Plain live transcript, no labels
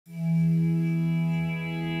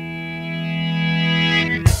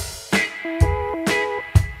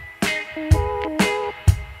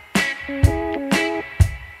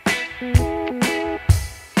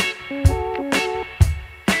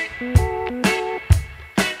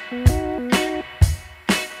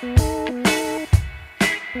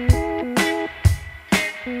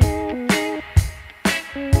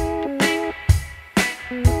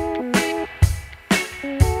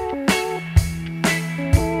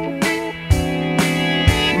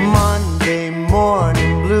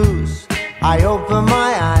I open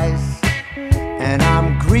my eyes and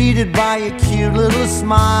I'm greeted by a cute little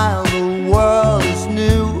smile. The world is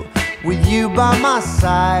new with you by my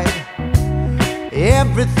side.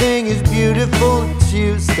 Everything is beautiful.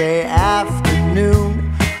 Tuesday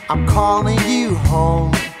afternoon, I'm calling you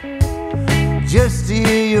home. Just to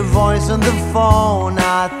hear your voice on the phone,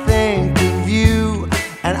 I think of you,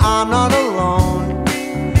 and I'm not alone.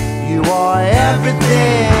 You are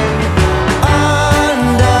everything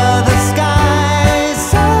under the sky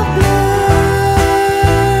so blue.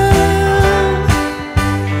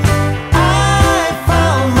 I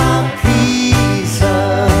found my piece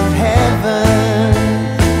of heaven,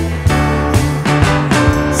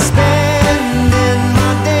 spending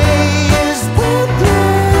my days with you.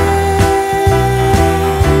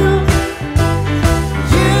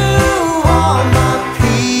 You are my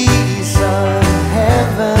piece of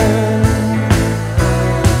heaven.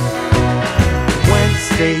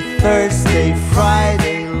 Wednesday, Thursday,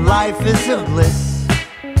 Friday, life is a bliss.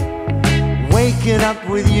 Waking up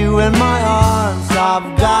with you in my arms,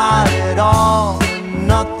 I've got it all, and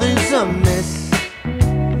nothing's amiss.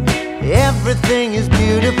 Everything is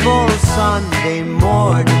beautiful. Sunday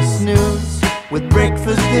morning snooze with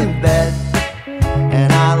breakfast in bed,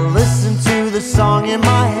 and I listen to the song in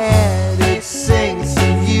my head. It sings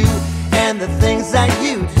of you and the things that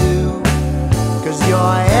you do, 'cause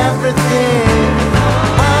you're